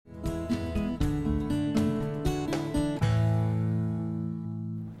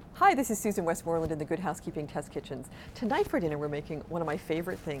Hi, this is Susan Westmoreland in the Good Housekeeping Test Kitchens. Tonight for dinner we're making one of my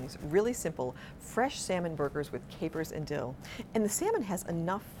favorite things, really simple, fresh salmon burgers with capers and dill. And the salmon has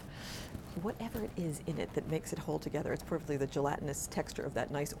enough, whatever it is in it that makes it hold together. It's probably the gelatinous texture of that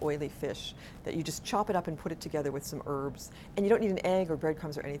nice oily fish that you just chop it up and put it together with some herbs. And you don't need an egg or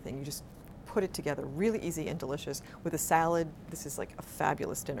breadcrumbs or anything. You just put it together, really easy and delicious with a salad. This is like a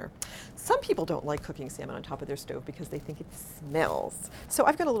fabulous dinner. Some people don't like cooking salmon on top of their stove because they think it smells. So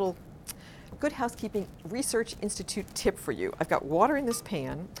I've got a little Good Housekeeping Research Institute tip for you. I've got water in this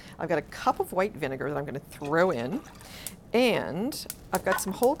pan. I've got a cup of white vinegar that I'm going to throw in. And I've got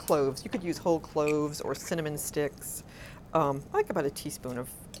some whole cloves. You could use whole cloves or cinnamon sticks. I like about a teaspoon of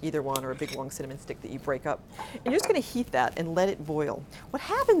either one, or a big long cinnamon stick that you break up. And you're just going to heat that and let it boil. What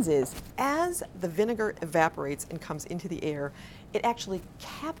happens is, as the vinegar evaporates and comes into the air, it actually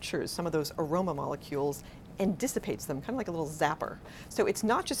captures some of those aroma molecules and dissipates them, kind of like a little zapper. So it's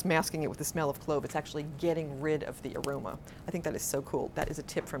not just masking it with the smell of clove, it's actually getting rid of the aroma. I think that is so cool. That is a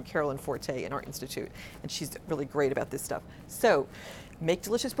tip from Carolyn Forte in our institute, and she's really great about this stuff. So make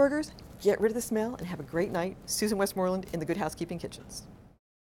delicious burgers, get rid of the smell, and have a great night. Susan Westmoreland in the Good Housekeeping Kitchens.